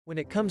When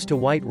it comes to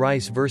white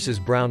rice versus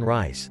brown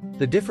rice,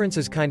 the difference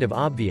is kind of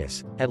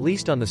obvious, at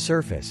least on the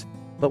surface.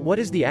 But what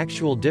is the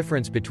actual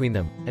difference between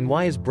them, and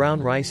why is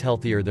brown rice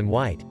healthier than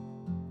white?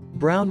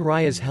 Brown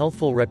rice's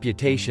healthful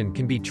reputation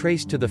can be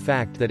traced to the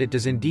fact that it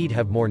does indeed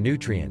have more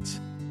nutrients.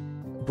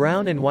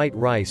 Brown and white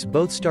rice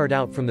both start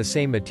out from the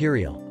same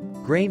material,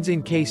 grains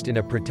encased in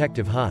a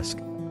protective husk.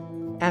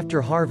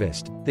 After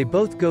harvest, they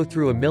both go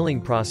through a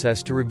milling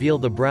process to reveal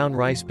the brown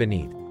rice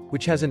beneath,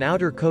 which has an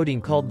outer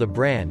coating called the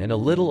bran and a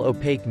little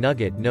opaque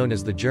nugget known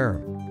as the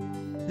germ.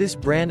 This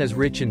bran is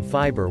rich in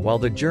fiber while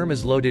the germ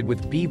is loaded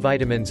with B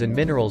vitamins and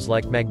minerals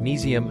like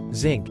magnesium,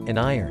 zinc, and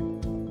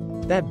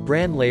iron. That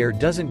bran layer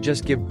doesn't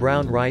just give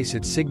brown rice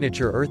its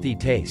signature earthy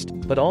taste,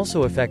 but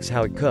also affects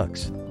how it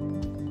cooks.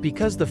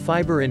 Because the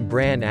fiber in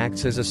bran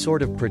acts as a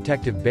sort of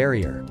protective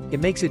barrier, it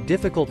makes it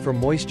difficult for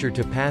moisture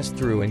to pass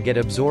through and get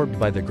absorbed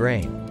by the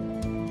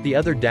grain. The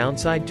other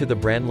downside to the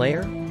bran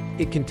layer?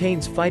 It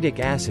contains phytic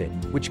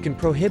acid, which can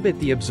prohibit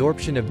the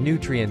absorption of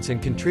nutrients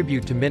and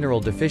contribute to mineral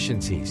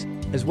deficiencies,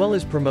 as well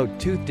as promote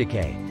tooth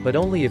decay, but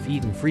only if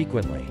eaten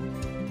frequently.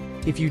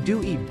 If you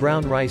do eat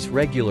brown rice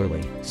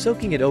regularly,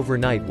 soaking it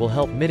overnight will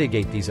help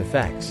mitigate these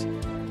effects.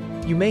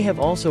 You may have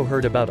also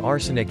heard about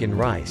arsenic in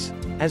rice.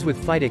 As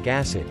with phytic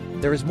acid,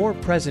 there is more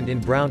present in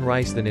brown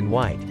rice than in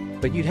white,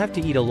 but you'd have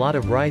to eat a lot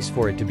of rice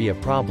for it to be a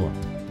problem.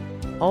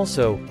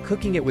 Also,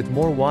 cooking it with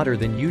more water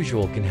than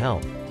usual can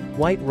help.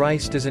 White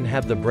rice doesn't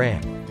have the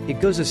bran. It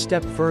goes a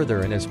step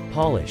further and is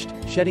polished,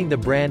 shedding the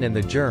bran and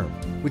the germ,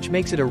 which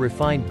makes it a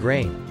refined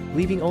grain,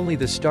 leaving only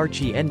the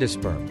starchy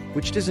endosperm,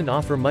 which doesn't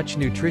offer much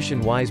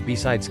nutrition-wise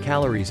besides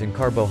calories and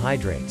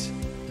carbohydrates.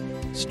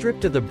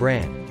 Stripped of the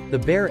bran, the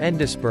bare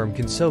endosperm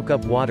can soak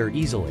up water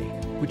easily,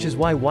 which is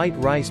why white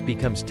rice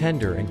becomes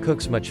tender and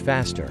cooks much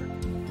faster.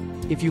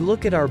 If you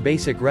look at our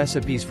basic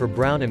recipes for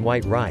brown and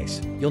white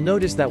rice, you'll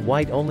notice that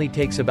white only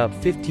takes about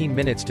 15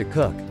 minutes to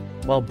cook,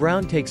 while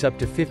brown takes up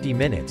to 50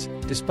 minutes,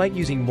 despite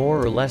using more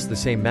or less the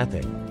same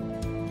method.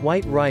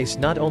 White rice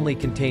not only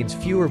contains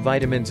fewer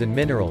vitamins and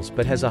minerals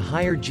but has a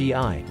higher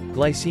GI,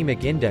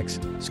 glycemic index,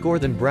 score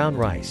than brown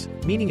rice,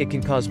 meaning it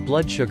can cause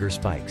blood sugar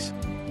spikes.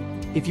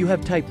 If you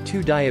have type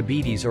 2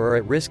 diabetes or are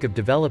at risk of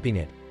developing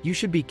it, you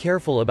should be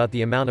careful about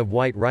the amount of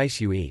white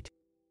rice you eat.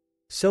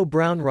 So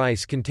brown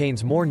rice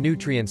contains more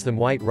nutrients than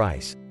white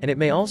rice, and it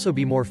may also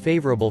be more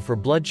favorable for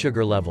blood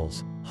sugar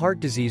levels,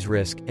 heart disease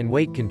risk, and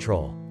weight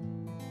control.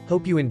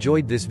 Hope you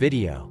enjoyed this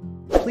video.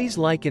 Please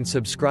like and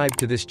subscribe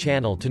to this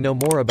channel to know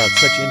more about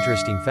such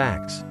interesting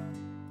facts.